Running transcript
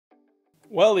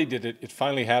Well, they did it. It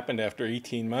finally happened after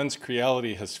 18 months.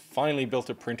 Creality has finally built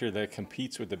a printer that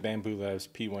competes with the Bambu Labs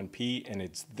P1P, and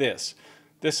it's this.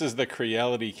 This is the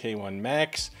Creality K1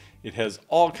 Max. It has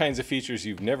all kinds of features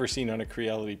you've never seen on a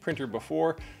Creality printer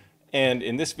before. And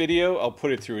in this video, I'll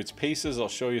put it through its paces. I'll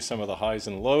show you some of the highs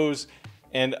and lows,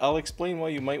 and I'll explain why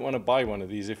you might want to buy one of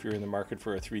these if you're in the market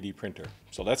for a 3D printer.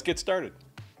 So let's get started.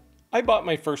 I bought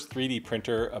my first 3D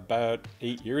printer about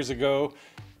 8 years ago.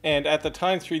 And at the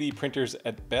time, 3D printers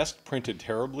at best printed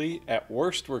terribly, at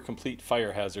worst were complete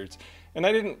fire hazards. And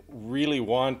I didn't really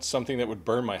want something that would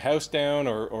burn my house down,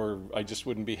 or I just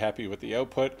wouldn't be happy with the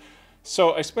output.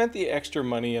 So I spent the extra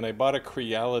money and I bought a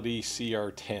Creality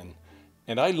CR-10.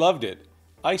 And I loved it.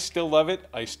 I still love it,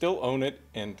 I still own it,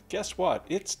 and guess what?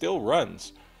 It still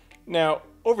runs. Now,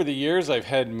 over the years, I've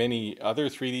had many other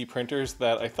 3D printers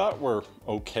that I thought were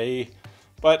okay,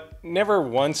 but never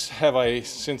once have I,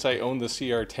 since I owned the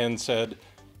CR-10, said,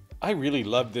 I really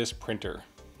love this printer,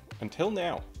 until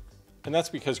now. And that's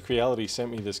because Creality sent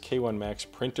me this K1 Max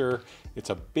printer. It's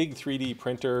a big 3D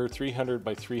printer, 300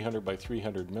 by 300 by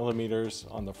 300 millimeters.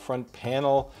 On the front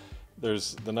panel,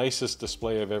 there's the nicest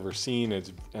display I've ever seen,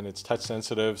 and it's touch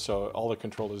sensitive, so all the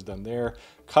control is done there.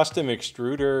 Custom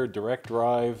extruder, direct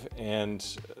drive, and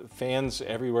fans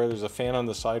everywhere. There's a fan on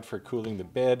the side for cooling the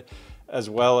bed, as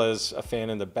well as a fan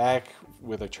in the back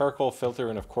with a charcoal filter,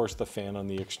 and of course the fan on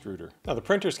the extruder. Now the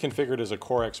printer is configured as a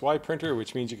CoreXY printer,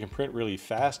 which means you can print really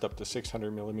fast, up to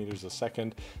 600 millimeters a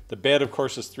second. The bed, of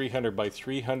course, is 300 by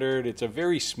 300. It's a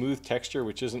very smooth texture,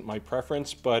 which isn't my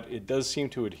preference, but it does seem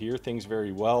to adhere things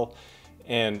very well,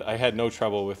 and I had no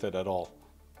trouble with it at all.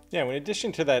 Now, in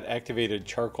addition to that activated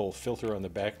charcoal filter on the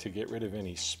back to get rid of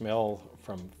any smell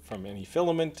from any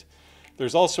filament,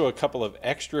 there's also a couple of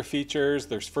extra features.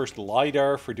 There's first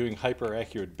LiDAR for doing hyper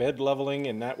accurate bed leveling,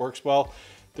 and that works well.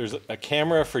 There's a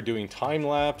camera for doing time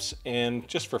lapse, and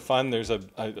just for fun, there's a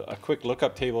quick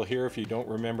lookup table here if you don't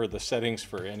remember the settings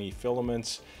for any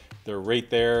filaments. They're right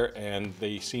there, and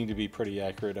they seem to be pretty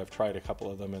accurate. I've tried a couple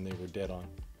of them and they were dead on.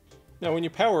 Now, when you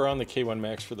power on the K1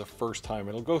 Max for the first time,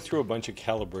 it'll go through a bunch of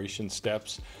calibration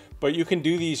steps, but you can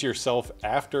do these yourself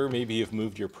after maybe you've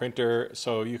moved your printer.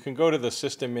 So you can go to the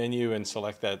system menu and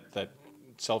select that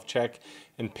self-check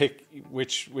and pick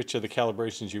which of the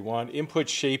calibrations you want. Input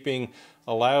shaping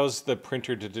allows the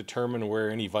printer to determine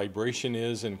where any vibration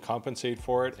is and compensate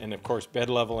for it. And of course, bed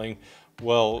leveling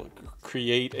will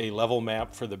create a level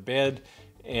map for the bed,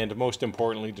 and most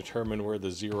importantly, determine where the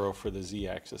 0 for the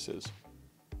Z-axis is.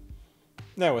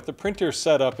 Now, with the printer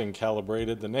set up and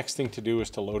calibrated, the next thing to do is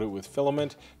to load it with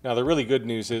filament. Now, the really good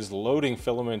news is loading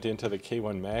filament into the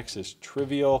K1 Max is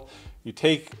trivial. You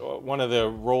take one of the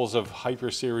rolls of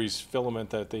Hyper Series filament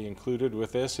that they included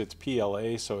with this. It's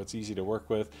PLA, so it's easy to work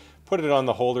with. Put it on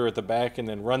the holder at the back and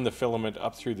then run the filament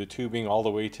up through the tubing all the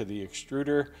way to the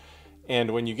extruder.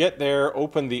 And when you get there,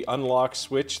 open the unlock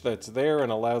switch that's there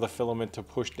and allow the filament to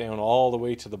push down all the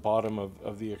way to the bottom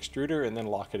of the extruder, and then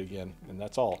lock it again, and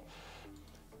that's all.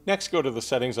 Next, go to the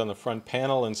settings on the front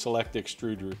panel and select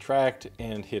Extrude Retract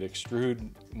and hit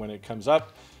Extrude when it comes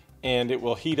up, and it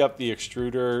will heat up the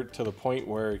extruder to the point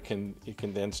where it can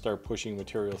then start pushing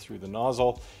material through the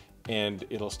nozzle, and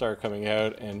it'll start coming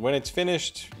out. And when it's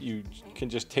finished, you can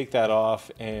just take that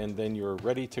off, and then you're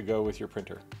ready to go with your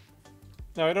printer.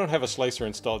 Now, I don't have a slicer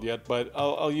installed yet, but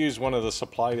I'll use one of the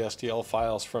supplied STL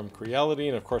files from Creality,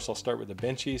 and of course I'll start with the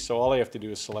Benchy, so all I have to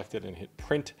do is select it and hit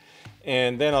print,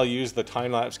 and then I'll use the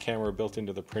time-lapse camera built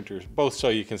into the printers, both so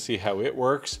you can see how it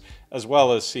works, as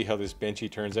well as see how this Benchy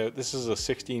turns out. This is a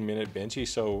 16-minute Benchy,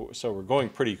 so we're going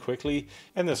pretty quickly,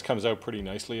 and this comes out pretty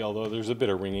nicely, although there's a bit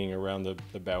of ringing around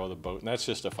the bow of the boat, and that's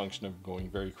just a function of going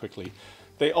very quickly.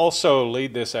 They also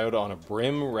laid this out on a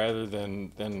brim rather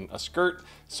than a skirt,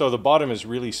 so the bottom is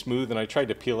really smooth, and I tried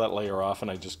to peel that layer off and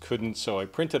I just couldn't, so I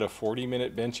printed a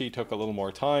 40-minute Benchy, took a little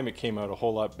more time, it came out a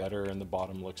whole lot better, and the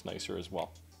bottom looks nicer as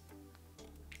well.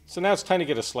 So now it's time to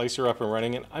get a slicer up and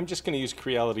running, and I'm just going to use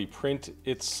Creality Print.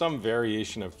 It's some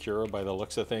variation of Cura by the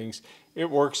looks of things. It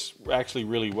works actually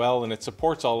really well, and it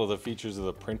supports all of the features of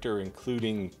the printer,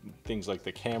 including things like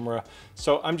the camera.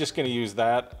 So I'm just going to use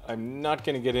that. I'm not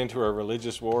going to get into a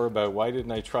religious war about why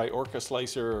didn't I try Orca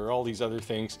Slicer or all these other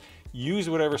things. Use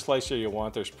whatever slicer you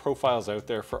want. There's profiles out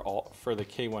there for the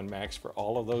K1 Max for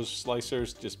all of those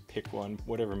slicers. Just pick one,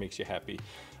 whatever makes you happy.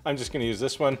 I'm just going to use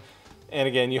this one. And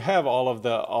again, you have all of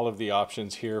the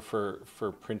options here for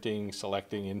printing,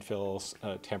 selecting infills,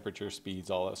 temperature, speeds,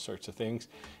 all those sorts of things.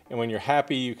 And when you're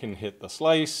happy, you can hit the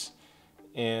slice,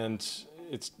 and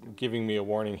it's giving me a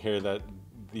warning here that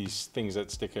these things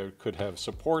that stick out could have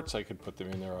supports. I could put them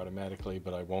in there automatically,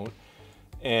 but I won't.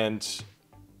 And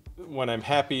when I'm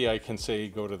happy, I can say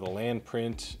go to the land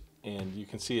print, and you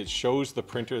can see it shows the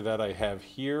printer that I have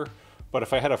here. But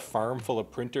if I had a farm full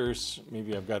of printers,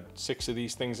 maybe I've got 6 of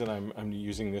these things and I'm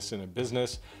using this in a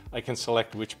business, I can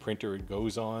select which printer it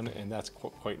goes on, and that's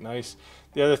quite nice.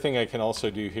 The other thing I can also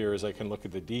do here is I can look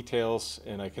at the details,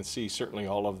 and I can see certainly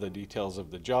all of the details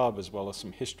of the job as well as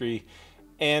some history.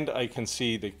 And I can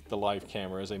see the live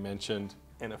camera, as I mentioned.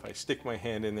 And if I stick my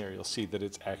hand in there, you'll see that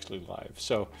it's actually live.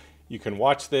 So you can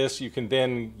watch this. You can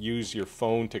then use your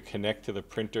phone to connect to the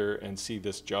printer and see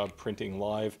this job printing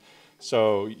live.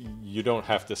 So you don't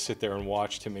have to sit there and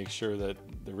watch to make sure that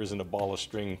there isn't a ball of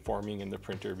string forming in the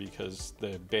printer because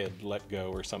the bed let go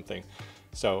or something.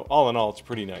 So all in all, it's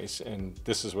pretty nice, and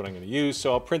this is what I'm going to use.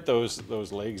 So I'll print those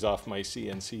legs off my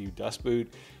CNC dust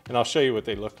boot, and I'll show you what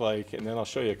they look like, and then I'll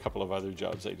show you a couple of other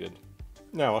jobs I did.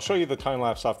 Now I'll show you the time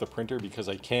lapse off the printer because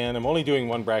I can. I'm only doing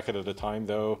one bracket at a time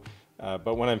though.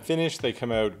 But when I'm finished, they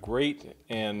come out great,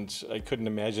 and I couldn't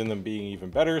imagine them being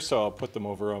even better, so I'll put them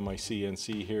over on my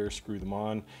CNC here, screw them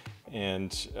on,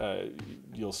 and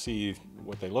you'll see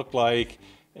what they look like,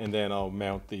 and then I'll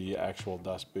mount the actual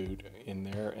dust boot in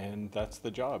there, and that's the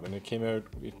job, and it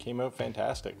came out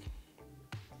fantastic.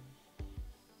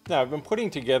 Now, I've been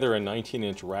putting together a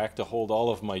 19-inch rack to hold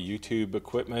all of my YouTube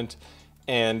equipment.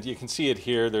 And you can see it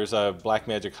here. There's a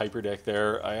Blackmagic Hyperdeck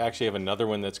there. I actually have another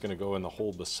one that's going to go in the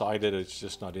hole beside it. It's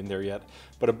just not in there yet.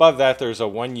 But above that, there's a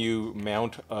 1U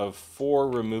mount of 4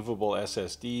 removable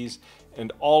SSDs.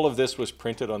 And all of this was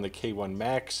printed on the K1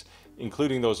 Max,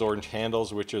 including those orange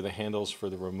handles, which are the handles for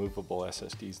the removable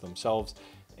SSDs themselves.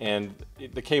 And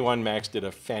the K1 Max did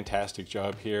a fantastic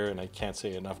job here, and I can't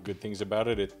say enough good things about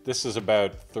it. This is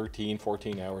about 13,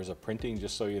 14 hours of printing,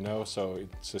 just so you know, so it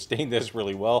sustained this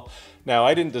really well. Now,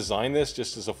 I didn't design this,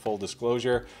 just as a full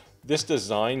disclosure. This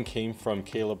design came from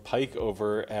Caleb Pike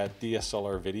over at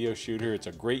DSLR Video Shooter. It's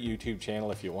a great YouTube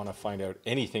channel if you want to find out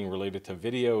anything related to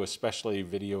video, especially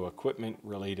video equipment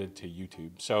related to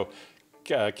YouTube. So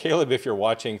Caleb, if you're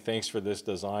watching, thanks for this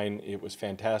design. It was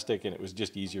fantastic, and it was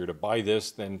just easier to buy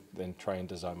this than try and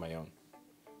design my own.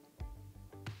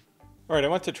 All right, I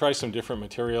want to try some different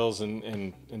materials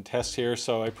and test here.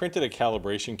 So I printed a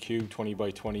calibration cube, 20 by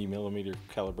 20 millimeter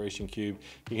calibration cube.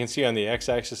 You can see on the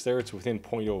x-axis there, it's within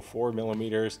 0.04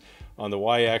 millimeters. On the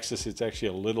y-axis, it's actually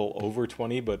a little over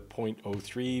 20, but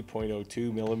 0.03,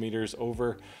 0.02 millimeters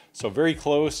over. So very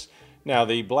close. Now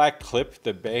the black clip,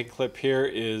 the bag clip here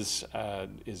is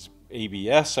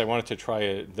ABS. I wanted to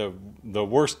try the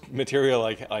worst material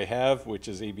I have, which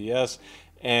is ABS.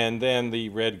 And then the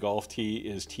red golf tee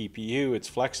is TPU. It's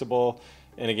flexible.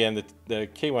 And again, the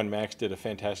K1 Max did a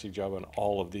fantastic job on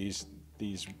all of these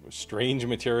strange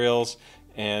materials.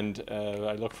 And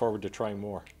I look forward to trying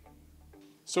more.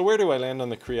 So where do I land on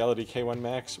the Creality K1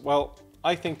 Max? Well,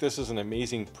 I think this is an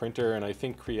amazing printer, and I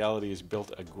think Creality has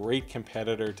built a great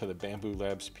competitor to the Bambu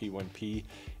Labs P1P.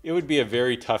 It would be a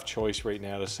very tough choice right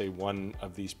now to say one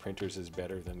of these printers is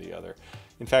better than the other.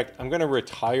 In fact, I'm going to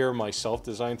retire my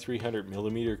self-designed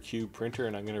 300mm cube printer,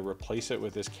 and I'm going to replace it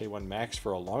with this K1 Max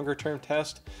for a longer term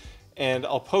test. And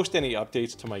I'll post any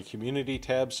updates to my community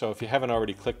tab, so if you haven't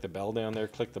already clicked the bell down there,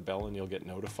 click the bell and you'll get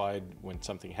notified when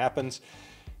something happens.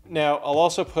 Now, I'll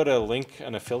also put a link,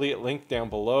 an affiliate link down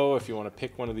below. If you want to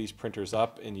pick one of these printers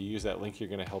up and you use that link, you're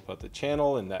going to help out the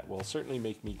channel, and that will certainly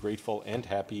make me grateful and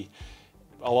happy.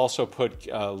 I'll also put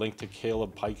a link to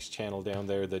Caleb Pike's channel down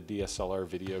there, the DSLR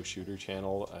Video Shooter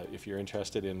channel, if you're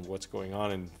interested in what's going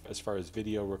on as far as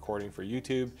video recording for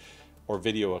YouTube or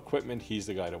video equipment. He's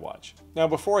the guy to watch. Now,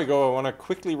 before I go, I want to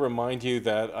quickly remind you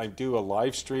that I do a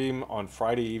live stream on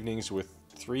Friday evenings with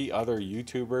 3 other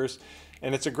YouTubers.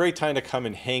 And it's a great time to come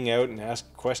and hang out and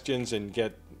ask questions and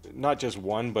get not just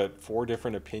one, but 4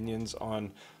 different opinions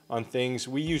on things.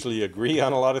 We usually agree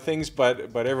on a lot of things,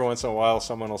 but every once in a while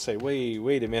someone will say,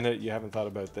 wait a minute, you haven't thought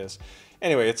about this.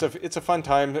 Anyway, it's a fun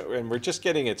time, and we're just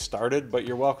getting it started, but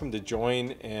you're welcome to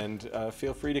join, and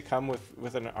feel free to come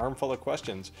with an armful of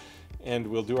questions, and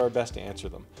we'll do our best to answer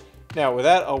them. Now, with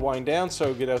that, I'll wind down,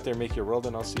 so get out there, make your world,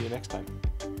 and I'll see you next time.